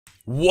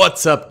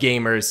What's up,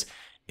 gamers?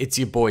 It's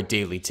your boy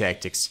Daily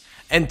Tactics,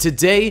 and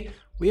today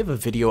we have a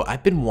video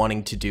I've been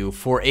wanting to do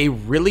for a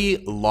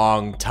really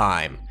long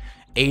time.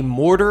 A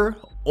mortar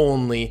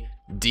only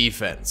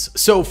defense.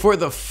 So for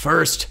the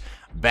first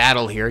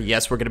battle here,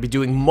 yes, we're going to be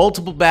doing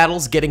multiple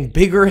battles, getting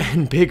bigger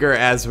and bigger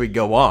as we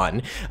go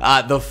on.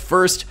 The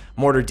first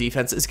mortar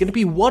defense is going to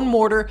be one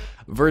mortar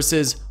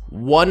versus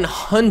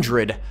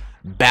 100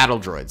 battle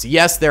droids.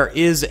 Yes, there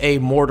is a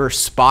mortar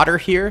spotter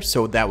here,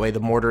 so that way the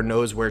mortar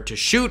knows where to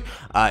shoot.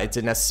 It's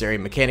a necessary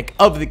mechanic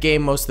of the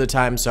game most of the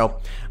time. So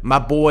my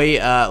boy,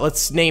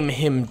 let's name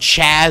him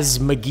Chaz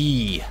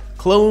McGee.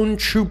 Clone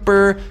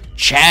Trooper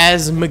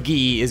Chaz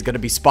McGee is going to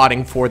be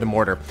spotting for the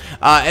mortar.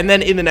 And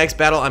then in the next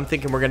battle, I'm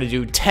thinking we're going to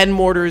do 10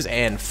 mortars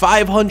and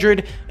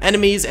 500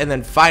 enemies. And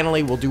then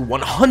finally, we'll do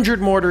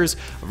 100 mortars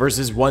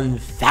versus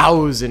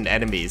 1,000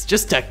 enemies,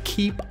 just to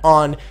keep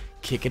on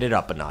kicking it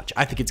up a notch.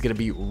 I think it's going to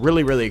be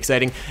really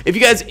exciting. If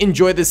you guys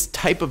enjoy this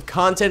type of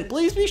content,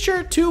 please be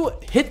sure to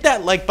hit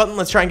that like button.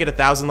 Let's try and get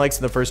 1,000 likes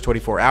in the first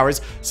 24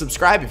 hours.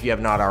 Subscribe if you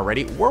have not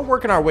already. We're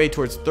working our way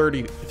towards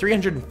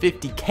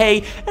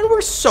 350k, and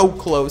we're so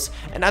close.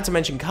 And not to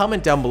mention,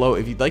 comment down below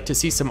if you'd like to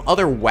see some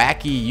other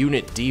wacky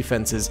unit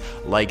defenses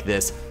like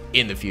this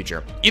in the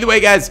future. Either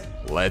way, guys,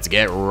 let's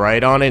get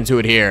right on into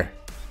it here.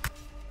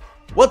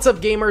 What's up,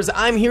 gamers?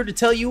 I'm here to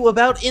tell you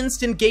about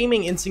Instant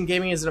Gaming. Instant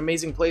Gaming is an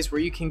amazing place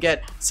where you can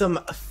get some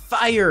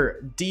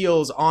fire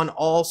deals on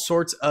all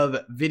sorts of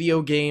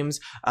video games.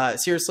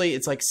 Seriously,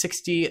 it's like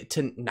 60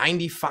 to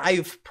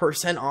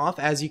 95% off,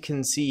 as you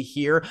can see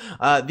here.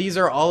 These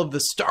are all of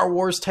the Star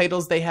Wars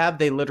titles they have.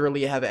 They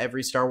literally have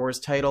every Star Wars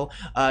title.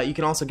 You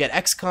can also get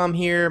XCOM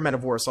here, Men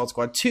of War Assault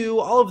Squad 2.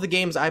 All of the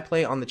games I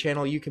play on the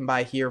channel you can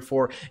buy here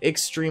for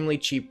extremely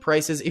cheap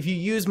prices. If you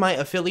use my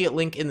affiliate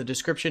link in the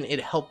description, it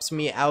helps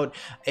me out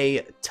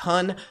a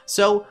ton.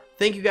 So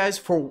thank you guys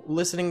for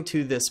listening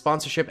to this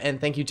sponsorship, and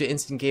thank you to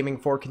Instant Gaming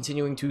for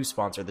continuing to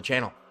sponsor the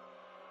channel.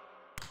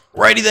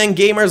 Righty then,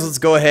 gamers, let's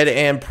go ahead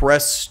and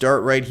press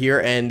start right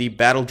here, and the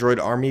battle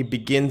droid army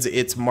begins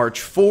its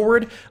march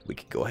forward. We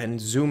can go ahead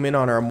and zoom in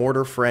on our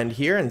mortar friend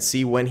here and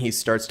see when he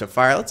starts to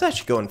fire. Let's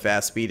actually go in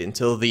fast speed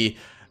until the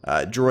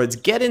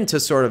droids get into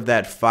sort of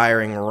that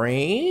firing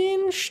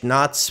range.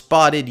 Not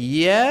spotted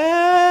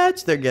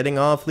yet. They're getting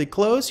awfully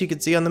close. You can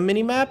see on the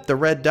mini-map the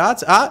red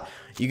dots.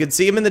 You can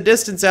see them in the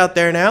distance out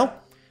there now.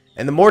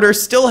 And the mortar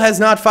still has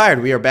not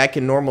fired. We are back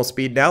in normal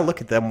speed now.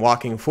 Look at them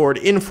walking forward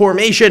in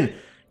formation.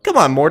 Come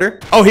on, mortar.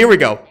 Oh, here we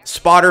go.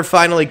 Spotter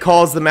finally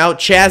calls them out.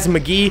 Chaz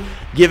McGee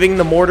giving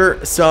the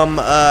mortar some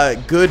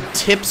good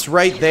tips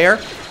right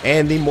there.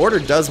 And the mortar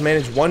does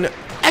manage one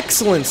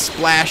excellent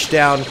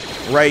splashdown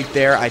right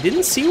there. I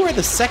didn't see where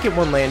the second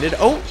one landed.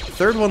 Oh,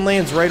 third one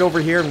lands right over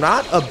here.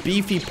 Not a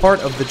beefy part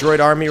of the droid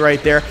army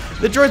right there.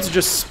 The droids are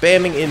just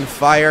spamming in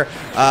fire.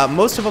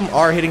 Most of them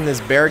are hitting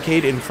this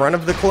barricade in front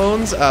of the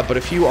clones, but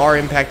a few are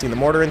impacting the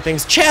mortar and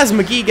things. Chaz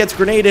McGee gets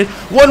grenaded.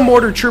 One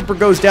mortar trooper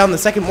goes down. The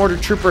second mortar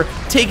trooper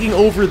taking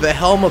over the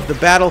helm of the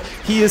battle.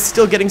 He is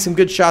still getting some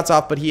good shots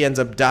off, but he ends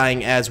up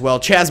dying as well.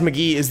 Chaz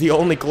McGee is the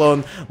only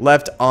clone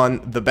left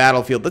on the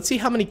battlefield. Let's see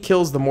how many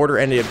kills the mortar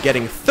ended up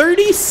getting.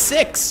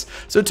 36!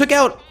 So it took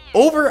out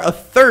over a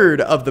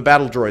third of the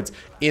battle droids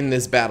in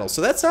this battle.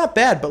 So that's not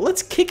bad, but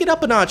let's kick it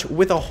up a notch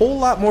with a whole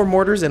lot more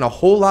mortars and a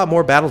whole lot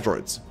more battle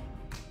droids.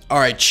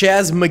 Alright,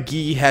 Chaz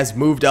McGee has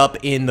moved up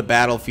in the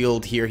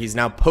battlefield here. He's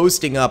now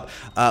posting up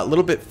a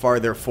little bit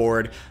farther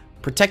forward,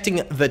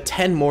 protecting the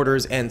 10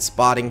 mortars and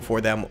spotting for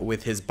them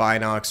with his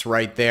binocs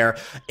right there.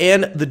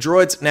 And the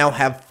droids now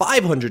have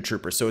 500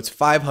 troopers, so it's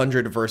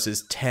 500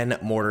 versus 10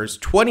 mortars.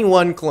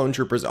 21 clone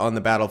troopers on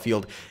the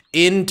battlefield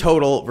in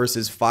total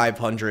versus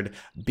 500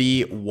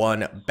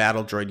 B1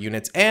 battle droid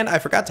units. And I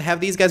forgot to have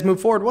these guys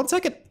move forward. 1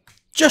 second.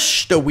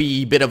 Just a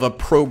wee bit of a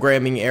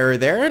programming error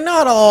there.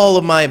 Not all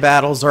of my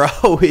battles are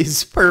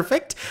always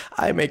perfect.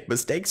 I make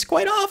mistakes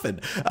quite often.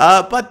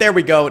 But there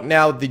we go.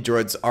 Now the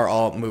droids are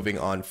all moving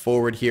on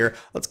forward here.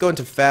 Let's go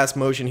into fast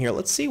motion here.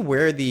 Let's see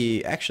where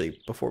the...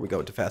 Actually, before we go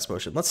into fast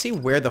motion, let's see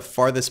where the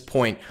farthest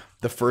point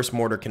the first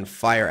mortar can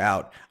fire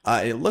out.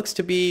 It looks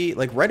to be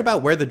like right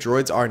about where the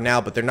droids are now,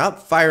 but they're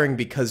not firing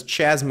because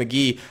Chaz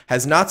McGee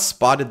has not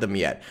spotted them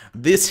yet.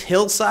 This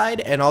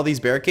hillside and all these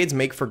barricades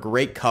make for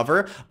great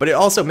cover, but it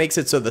also makes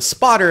it so the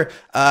spotter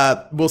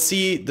will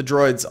see the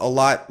droids a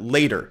lot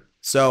later.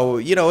 So,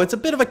 you know, it's a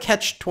bit of a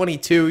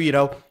catch-22, you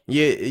know,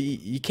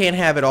 you can't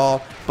have it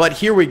all. But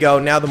here we go.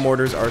 Now the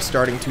mortars are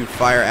starting to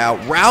fire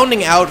out,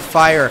 rounding out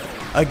fire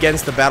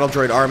against the battle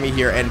droid army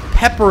here and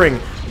peppering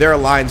their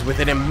lines with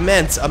an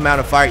immense amount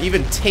of fire,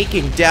 even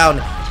taking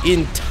down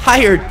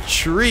entire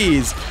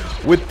trees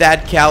with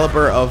that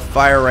caliber of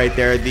fire right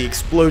there. The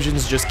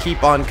explosions just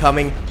keep on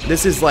coming.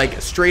 This is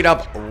like straight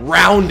up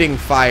rounding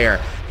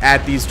fire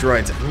at these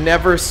droids,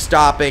 never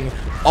stopping.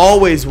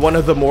 Always one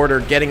of the mortar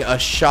getting a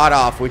shot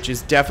off, which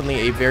is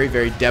definitely a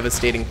very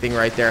devastating thing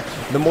right there.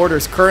 The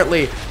mortar's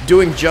currently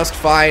doing just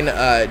fine.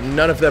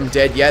 None of them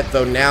dead yet,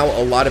 though now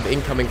a lot of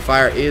incoming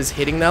fire is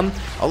hitting them.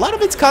 A lot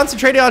of it's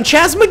concentrated on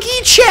Chaz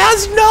McGee.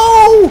 Chaz,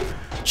 no!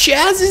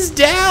 Chaz is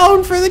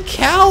down for the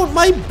count,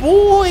 my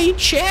boy,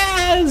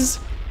 Chaz.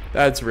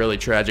 That's really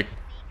tragic.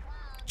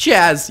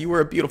 Chaz, you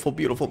were a beautiful,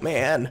 beautiful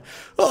man.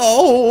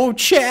 Oh,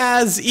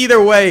 Chaz.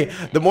 Either way,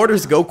 the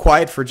mortars go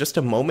quiet for just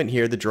a moment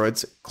here. The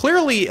droids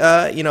clearly,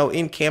 you know,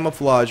 in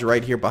camouflage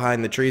right here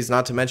behind the trees.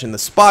 Not to mention the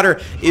spotter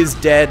is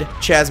dead,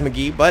 Chaz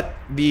McGee, but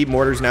the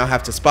mortars now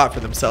have to spot for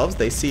themselves.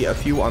 They see a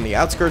few on the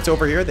outskirts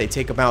over here. They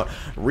take them out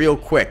real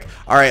quick.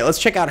 All right, let's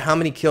check out how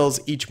many kills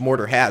each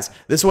mortar has.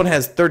 This one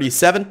has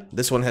 37.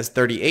 This one has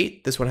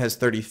 38. This one has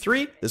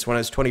 33. This one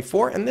has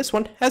 24. And this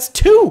one has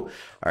 2.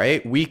 All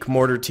right, weak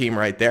mortar team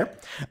right there.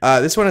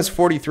 This one has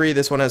 43.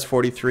 This one has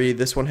 43.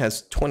 This one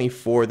has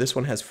 24. This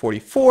one has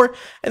 44.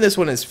 And this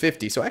one is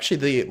 50. So actually,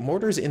 the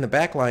mortars in the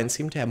back line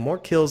seem to have more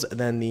kills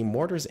than the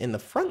mortars in the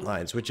front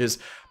lines, which is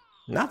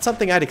not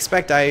something I'd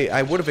expect.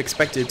 I would have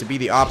expected it to be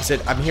the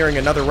opposite. I'm hearing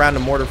another round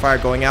of mortar fire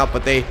going out,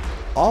 but they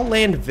all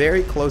land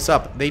very close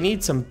up. They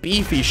need some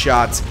beefy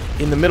shots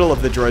in the middle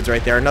of the droids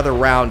right there. Another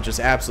round just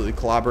absolutely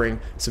clobbering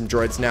some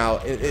droids now.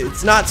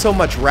 It's not so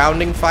much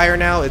rounding fire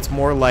now. It's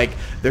more like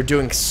they're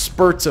doing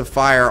spurts of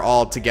fire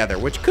all together,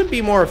 which could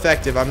be more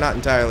effective. I'm not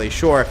entirely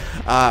sure.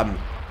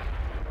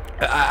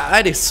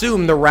 I'd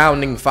assume the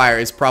rounding fire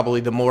is probably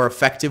the more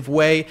effective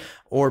way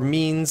or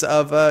means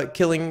of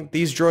killing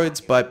these droids,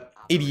 but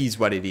it is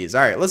what it is.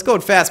 All right, let's go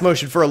in fast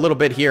motion for a little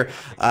bit here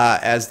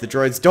as the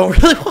droids don't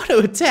really want to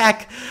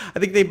attack. I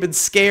think they've been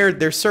scared.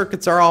 Their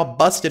circuits are all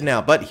busted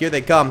now, but here they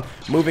come,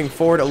 moving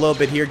forward a little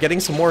bit here, getting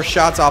some more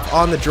shots off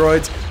on the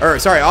droids, or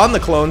sorry, on the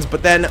clones,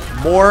 but then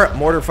more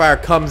mortar fire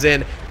comes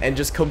in and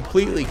just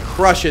completely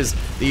crushes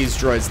these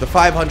droids. The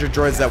 500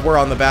 droids that were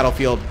on the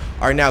battlefield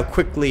are now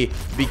quickly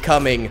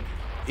becoming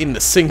in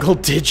the single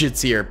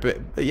digits here, but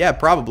yeah,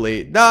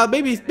 probably. Nah,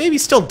 maybe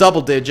still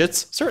double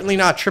digits. Certainly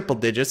not triple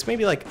digits.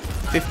 Maybe like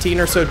 15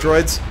 or so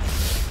droids.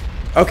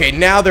 Okay,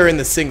 now they're in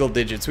the single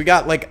digits. We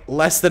got like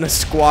less than a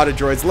squad of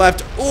droids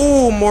left.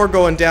 Ooh, more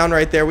going down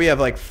right there. We have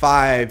like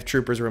 5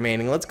 troopers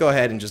remaining. Let's go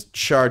ahead and just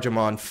charge them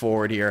on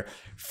forward here.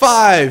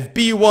 5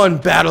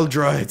 B1 battle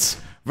droids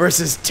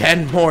versus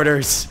 10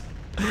 mortars.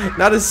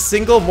 Not a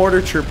single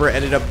mortar trooper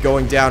ended up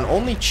going down,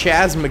 only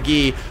Chaz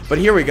McGee, but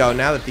here we go.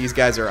 Now that these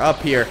guys are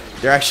up here,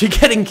 they're actually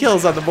getting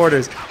kills on the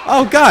mortars.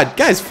 Oh god,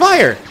 guys,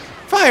 fire!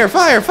 Fire,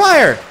 fire,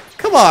 fire!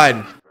 Come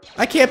on!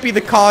 I can't be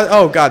the cause.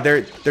 Oh god,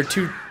 they're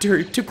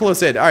too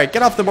close in. Alright,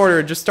 get off the mortar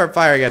and just start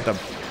firing at them.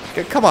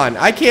 Come on,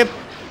 I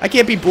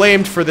can't be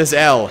blamed for this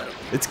L.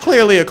 It's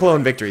clearly a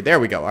clone victory. There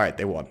we go. Alright,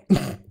 they won.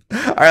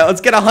 Alright,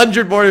 let's get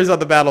 100 mortars on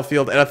the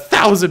battlefield and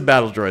 1,000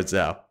 battle droids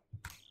now.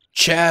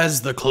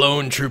 Chaz, the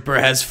clone trooper,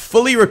 has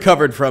fully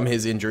recovered from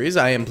his injuries,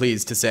 I am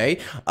pleased to say,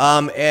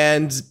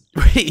 and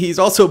he's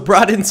also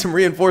brought in some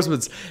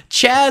reinforcements.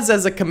 Chaz,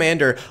 as a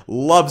commander,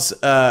 loves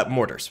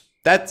mortars.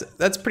 That's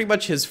pretty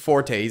much his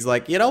forte. He's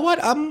like, you know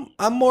what?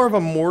 I'm more of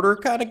a mortar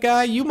kind of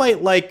guy. You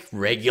might like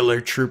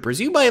regular troopers.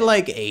 You might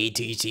like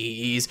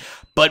ATTs,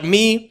 but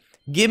me.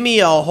 Give me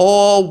a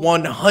whole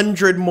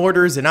 100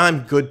 mortars and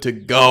I'm good to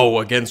go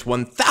against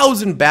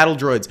 1,000 battle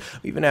droids.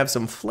 We even have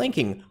some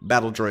flanking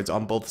battle droids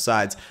on both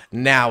sides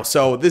now.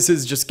 So this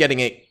is just getting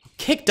it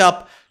kicked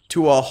up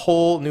to a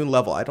whole new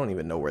level. I don't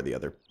even know where the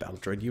other battle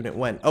droid unit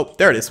went. Oh,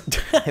 there it is.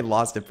 I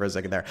lost it for a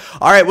second there.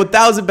 All right,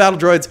 1,000 battle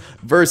droids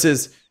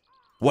versus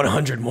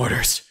 100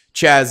 mortars.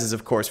 Chaz is,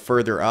 of course,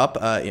 further up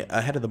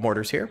ahead of the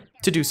mortars here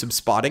to do some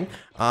spotting.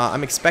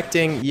 I'm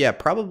expecting, yeah,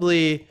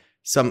 probably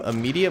some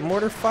immediate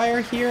mortar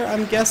fire here,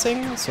 I'm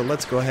guessing. So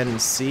let's go ahead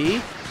and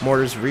see.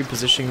 Mortars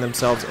repositioning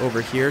themselves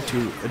over here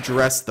to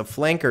address the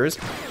flankers.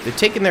 They're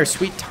taking their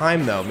sweet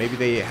time, though. Maybe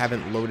they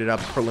haven't loaded up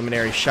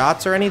preliminary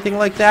shots or anything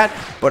like that.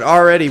 But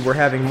already we're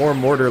having more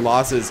mortar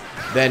losses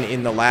than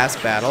in the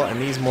last battle. And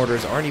these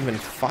mortars aren't even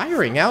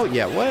firing out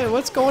yet.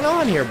 What's going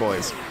on here,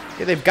 boys?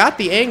 Yeah, they've got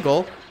the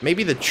angle.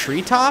 Maybe the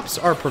treetops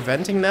are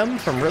preventing them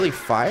from really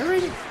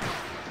firing?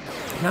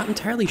 I'm not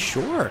entirely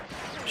sure.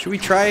 Should we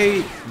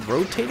try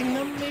rotating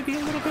them maybe a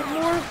little bit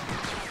more?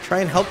 Try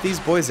and help these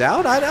boys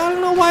out? I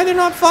don't know why they're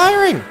not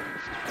firing.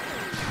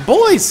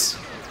 Boys!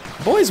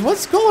 Boys,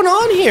 what's going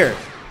on here?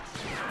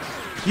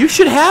 You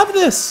should have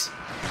this.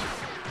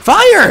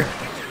 Fire!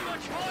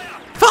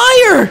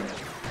 Fire!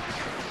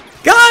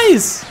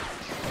 Guys!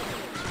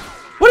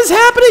 What is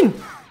happening?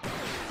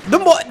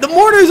 The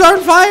mortars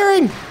aren't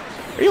firing.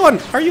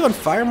 Are you on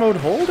fire mode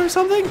hold or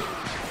something?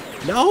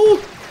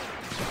 No?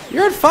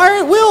 You're on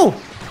fire at will.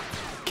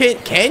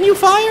 Can you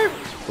fire?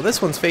 Well,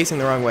 this one's facing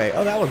the wrong way.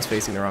 Oh, that one's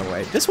facing the wrong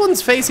way. This one's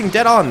facing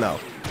dead on, though.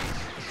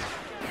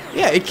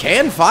 Yeah, it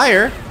can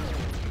fire.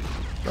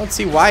 I don't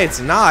see why it's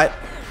not.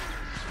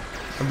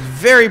 I'm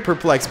very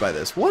perplexed by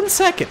this. 1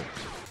 second.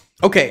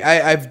 Okay,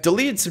 I've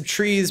deleted some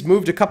trees,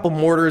 moved a couple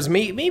mortars.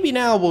 Maybe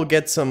now we'll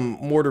get some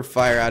mortar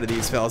fire out of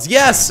these fellas.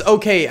 Yes!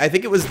 Okay, I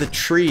think it was the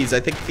trees. I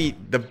think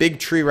the big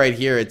tree right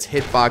here, its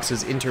hitbox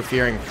is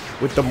interfering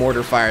with the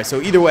mortar fire.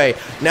 So either way,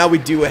 now we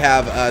do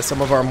have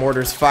some of our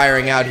mortars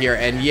firing out here.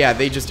 And yeah,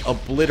 they just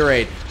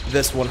obliterate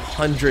this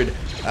 100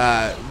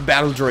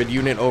 battle droid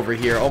unit over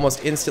here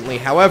almost instantly.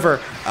 However,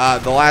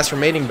 the last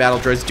remaining battle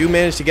droids do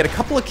manage to get a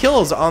couple of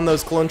kills on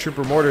those clone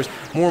trooper mortars.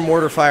 More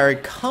mortar fire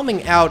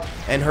coming out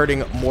and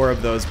hurting more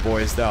of those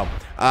boys, though.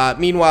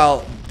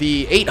 Meanwhile,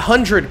 the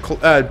 800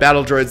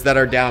 battle droids that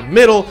are down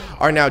middle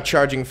are now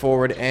charging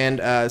forward,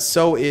 and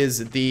so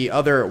is the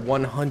other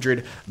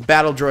 100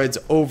 battle droids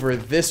over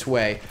this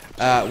way,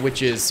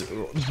 which is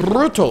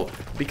brutal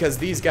because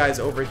these guys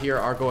over here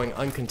are going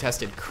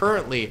uncontested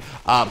currently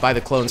by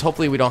the clones.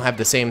 Hopefully we don't have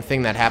the same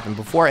thing that happened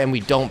before, and we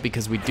don't,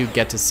 because we do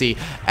get to see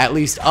at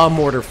least a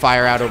mortar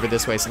fire out over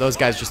this way. So those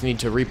guys just need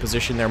to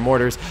reposition their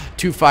mortars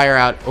to fire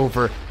out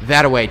over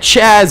that way.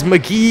 Chaz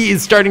McGee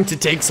is starting to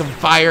take some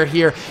fire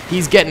here.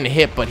 He's getting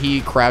hit, but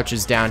he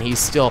crouches down. He's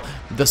still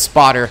the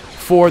spotter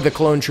for the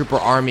clone trooper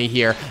army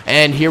here.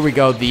 And here we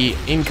go. The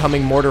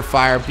incoming mortar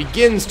fire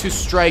begins to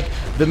strike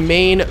the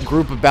main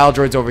group of battle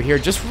droids over here,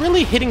 just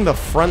really hitting the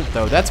front,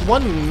 though. That's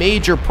one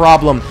major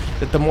problem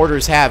that the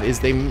mortars have,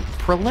 is they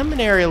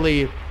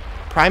primarily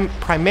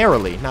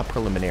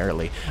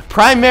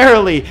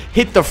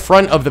hit the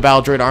front of the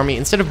battle droid army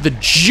instead of the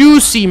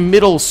juicy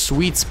middle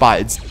sweet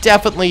spot. It's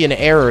definitely an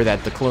error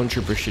that the clone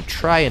troopers should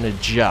try and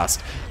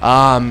adjust.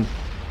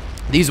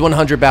 These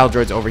 100 battle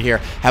droids over here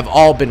have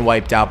all been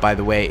wiped out, by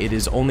the way. It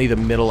is only the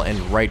middle and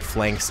right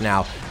flanks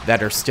now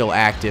that are still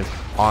active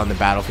on the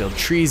battlefield.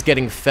 Trees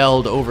getting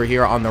felled over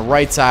here on the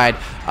right side.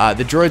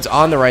 The droids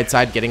on the right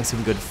side getting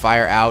some good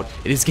fire out.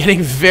 It is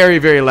getting very,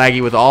 very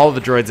laggy with all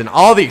the droids and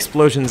all the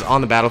explosions on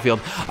the battlefield.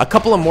 A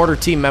couple of mortar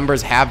team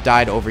members have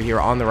died over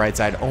here on the right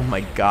side. Oh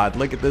my god,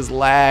 look at this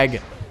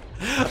lag.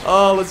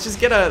 Oh, let's just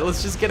get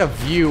a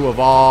view of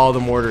all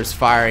the mortars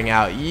firing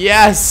out.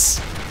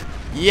 Yes!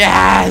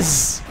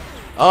 Yes!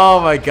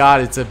 Oh my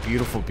god, it's a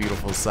beautiful,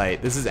 beautiful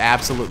sight. This is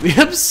absolutely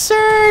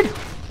absurd.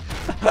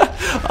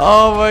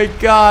 Oh my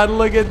god,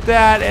 look at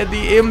that. And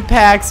the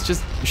impacts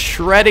just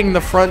shredding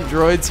the front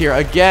droids here.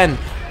 Again,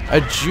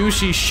 a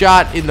juicy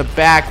shot in the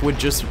back would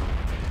just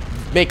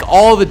make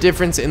all the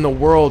difference in the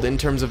world in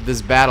terms of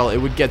this battle. It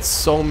would get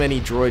so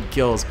many droid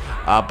kills,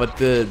 but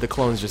the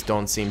clones just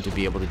don't seem to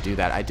be able to do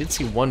that. I did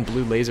see one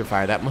blue laser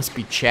fire. That must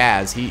be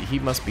Chaz. He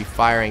must be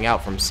firing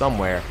out from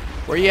somewhere.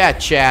 Where you at,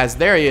 Chaz?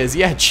 There he is.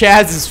 Yeah,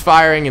 Chaz is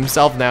firing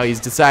himself now.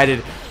 He's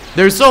decided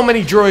there's so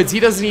many droids,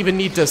 he doesn't even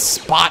need to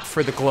spot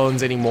for the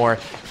clones anymore.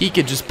 He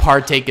could just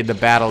partake in the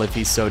battle if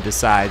he so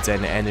decides,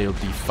 and it'll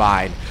be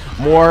fine.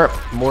 More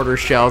mortar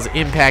shells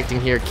impacting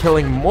here,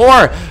 killing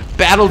more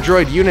battle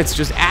droid units,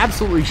 just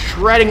absolutely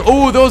shredding.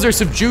 Oh, those are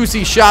some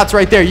juicy shots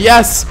right there.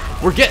 Yes,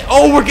 we're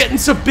getting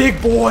some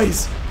big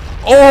boys.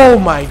 Oh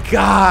my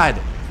god.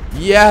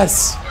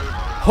 Yes.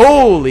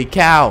 Holy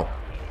cow.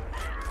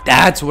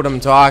 That's what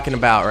I'm talking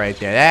about right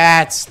there.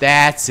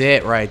 That's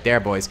it right there,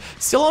 boys.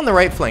 Still on the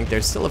right flank,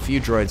 there's still a few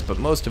droids, but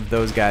most of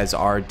those guys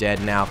are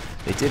dead now.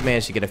 They did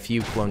manage to get a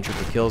few clone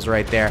trooper kills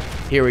right there.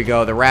 Here we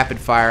go, the rapid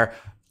fire.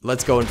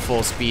 Let's go in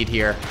full speed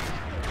here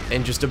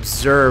and just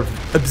observe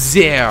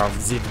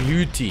the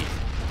beauty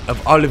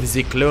of all of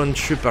the clone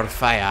trooper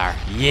fire.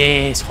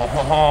 Yes,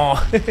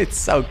 it's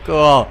so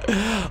cool.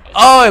 Oh,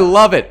 I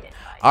love it.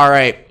 All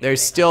right,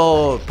 there's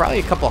still probably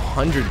a couple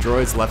hundred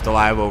droids left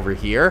alive over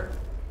here.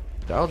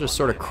 They're all just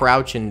sort of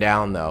crouching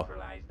down, though.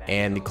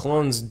 And the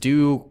clones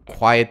do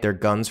quiet their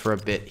guns for a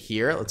bit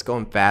here. Let's go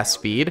in fast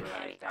speed.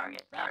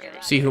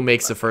 See who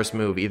makes the first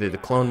move, either the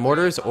clone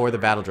mortars or the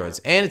battle droids.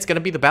 And it's going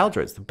to be the battle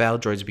droids. The battle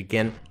droids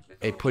begin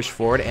a push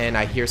forward, and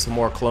I hear some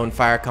more clone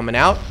fire coming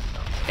out.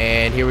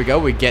 And here we go.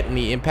 We're getting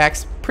the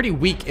impacts. Pretty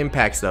weak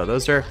impacts, though.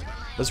 Those were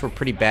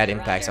pretty bad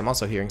impacts. I'm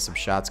also hearing some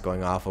shots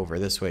going off over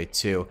this way,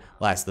 too.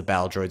 Last of the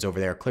battle droids over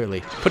there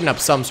clearly putting up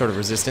some sort of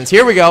resistance.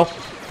 Here we go.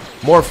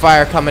 More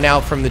fire coming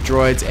out from the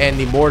droids, and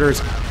the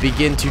mortars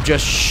begin to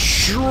just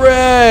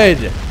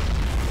shred.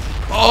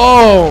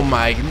 Oh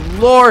my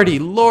lordy,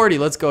 lordy.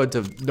 Let's go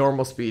into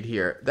normal speed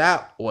here.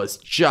 That was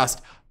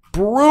just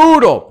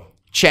brutal.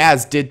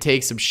 Chaz did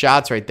take some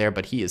shots right there,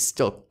 but he is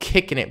still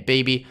kicking it,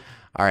 baby.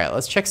 All right,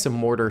 let's check some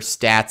mortar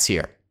stats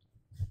here.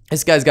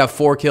 This guy's got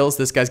 4 kills.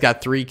 This guy's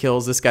got 3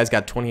 kills. This guy's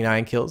got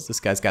 29 kills.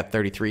 This guy's got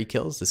 33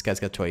 kills. This guy's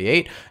got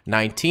 28,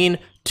 19,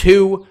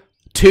 2,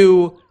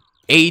 2,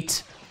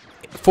 8,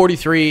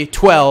 43,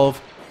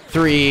 12,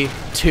 3,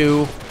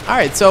 2. All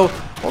right, so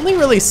only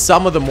really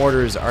some of the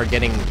mortars are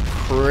getting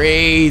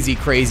crazy,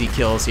 crazy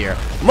kills here.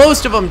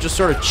 Most of them just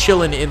sort of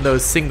chilling in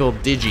those single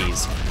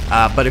digis,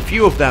 but a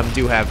few of them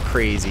do have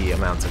crazy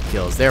amounts of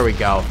kills. There we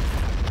go.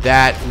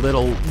 That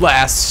little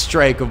last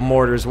strike of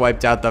mortars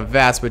wiped out the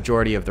vast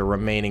majority of the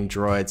remaining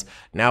droids.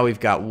 Now we've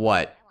got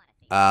what?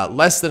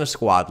 Less than a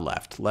squad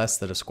left. Less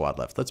than a squad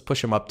left. Let's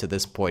push them up to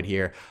this point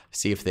here.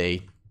 See if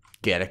they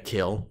get a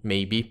kill,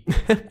 maybe.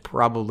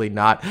 Probably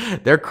not.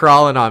 They're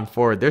crawling on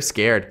forward. They're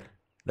scared.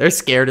 They're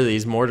scared of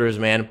these mortars,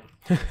 man.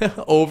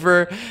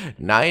 Over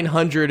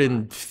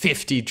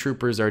 950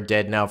 troopers are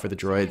dead now for the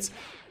droids.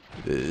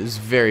 There's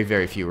very,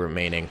 very few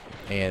remaining.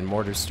 And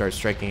mortars start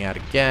striking out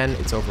again.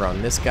 It's over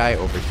on this guy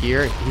over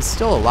here. He's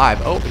still alive.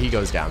 Oh, he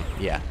goes down.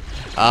 Yeah.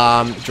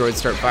 Droids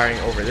start firing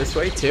over this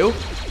way, too.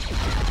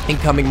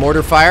 Incoming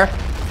mortar fire.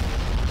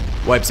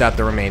 wipes out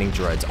the remaining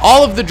droids.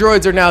 All of the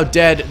droids are now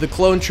dead. The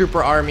clone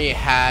trooper army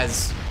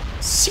has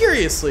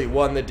seriously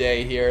won the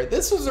day here.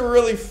 This was a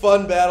really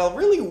fun battle,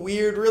 really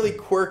weird, really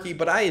quirky,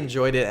 but I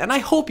enjoyed it, and I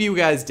hope you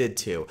guys did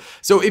too.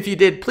 So if you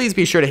did, please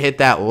be sure to hit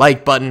that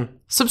like button,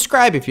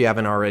 subscribe if you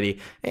haven't already,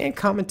 and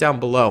comment down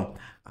below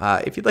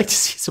if you'd like to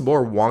see some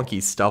more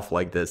wonky stuff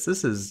like this.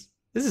 This is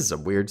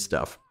some weird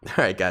stuff. All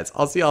right, guys,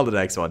 I'll see y'all in the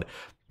next one.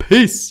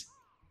 Peace!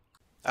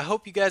 I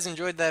hope you guys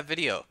enjoyed that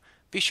video.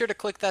 Be sure to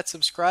click that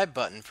subscribe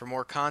button for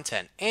more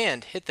content,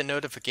 and hit the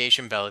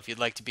notification bell if you'd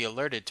like to be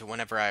alerted to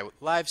whenever I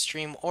live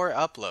stream or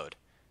upload.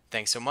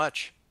 Thanks so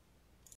much.